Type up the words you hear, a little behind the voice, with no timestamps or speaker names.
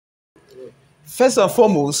First and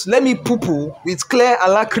foremost, let me poo-poo with clear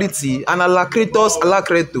alacrity and alacritus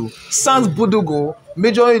alacreto, sans budugo,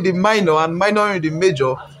 majoring in the minor and minoring in the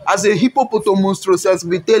major, as a hippopotamonstrous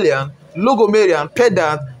Italian, logomerian,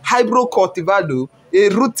 pedant, hybro cultivado, a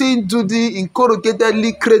routine duty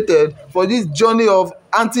incorrigatedly created for this journey of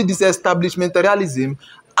anti-disestablishmentarianism,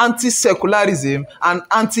 anti-secularism, and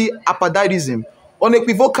anti-apartheidism.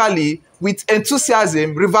 Unequivocally, with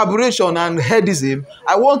enthusiasm, reverberation, and headism,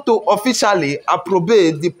 I want to officially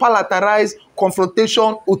approbate the palatarized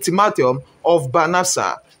confrontation ultimatum of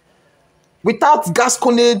NAPSA. Without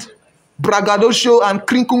gasconade, braggadocio, and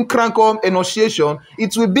crinkum-crankum enunciation,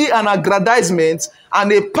 it will be an aggrandizement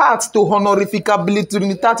and a path to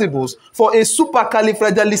honorificabilitudinitativus for a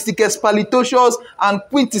supercalifragilisticexpialidocious and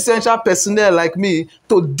quintessential personnel like me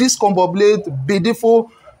to discombobulate,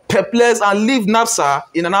 bedevil, perplex, and leave NAPSA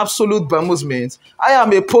in an absolute bemusement. I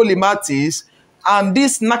am a polymathist, and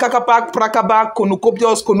this nakakapak prakabak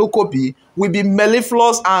konocopious konocopi will be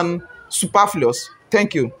mellifluous and superfluous.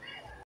 Thank you.